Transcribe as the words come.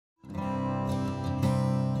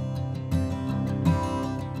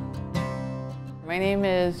My name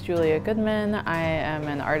is Goodman. I am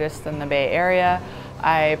an artist in the Bay Area.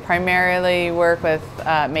 I primarily work with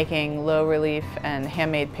making low relief and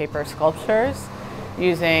handmade paper sculptures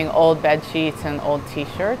using old bed sheets and old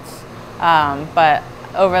t-shirts. But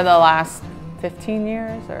over the last 15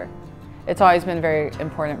 years, it's always been very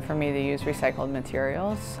important for me to use recycled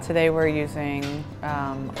materials. Today we're using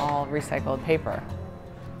all recycled paper.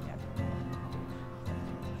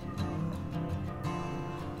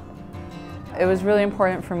 It was really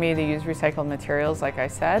important for me to use recycled materials, like I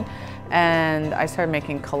said, and I started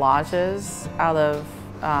making collages out of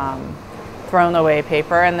thrown away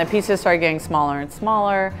paper, and the pieces started getting smaller and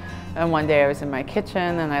smaller. And one day I was in my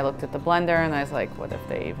kitchen and I looked at the blender and I was like, what if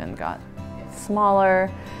they even got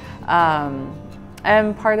smaller?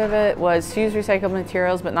 And part of it was to use recycled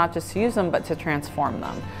materials, but not just to use them, but to transform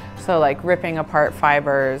them. So like ripping apart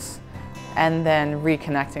fibers and then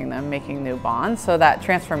reconnecting them, making new bonds. So that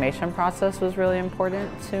transformation process was really important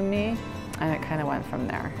to me, and it kind of went from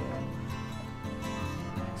there.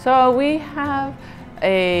 So we have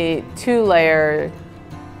a two-layer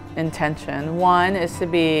intention. One is to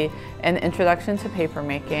be an introduction to paper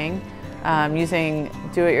making, using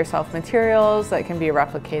do-it-yourself materials that can be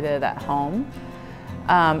replicated at home.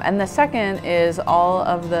 And the second is all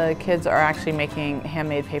of the kids are actually making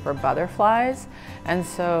handmade paper butterflies. And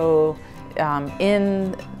so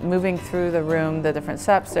in moving through the room, the different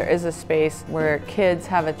steps, there is a space where kids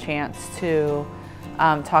have a chance to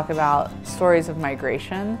talk about stories of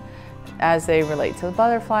migration as they relate to the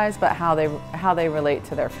butterflies, but how they relate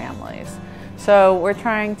to their families. So we're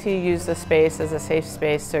trying to use the space as a safe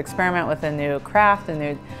space to experiment with a new craft, a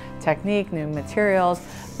new technique, new materials,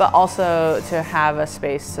 but also to have a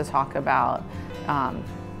space to talk about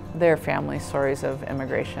their family stories of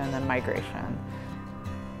immigration and migration.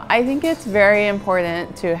 I think it's very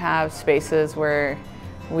important to have spaces where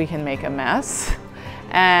we can make a mess.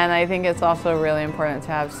 And I think it's also really important to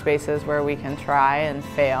have spaces where we can try and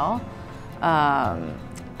fail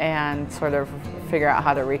and sort of figure out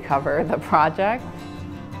how to recover the project.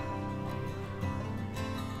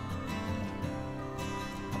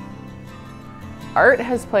 Art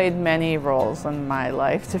has played many roles in my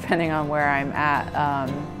life, depending on where I'm at.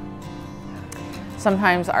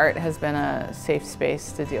 Sometimes art has been a safe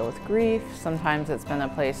space to deal with grief. Sometimes it's been a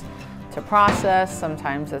place to process.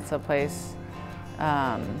 Sometimes it's a place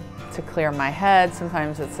to clear my head.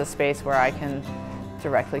 Sometimes it's a space where I can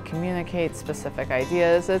directly communicate specific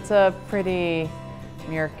ideas. It's a pretty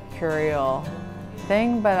mercurial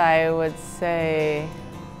thing, but I would say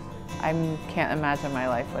I can't imagine my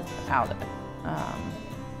life without it.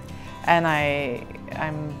 And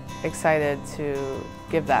I'm excited to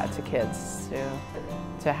give that to kids,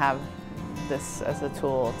 to have this as a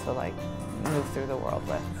tool to like move through the world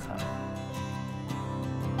with. So.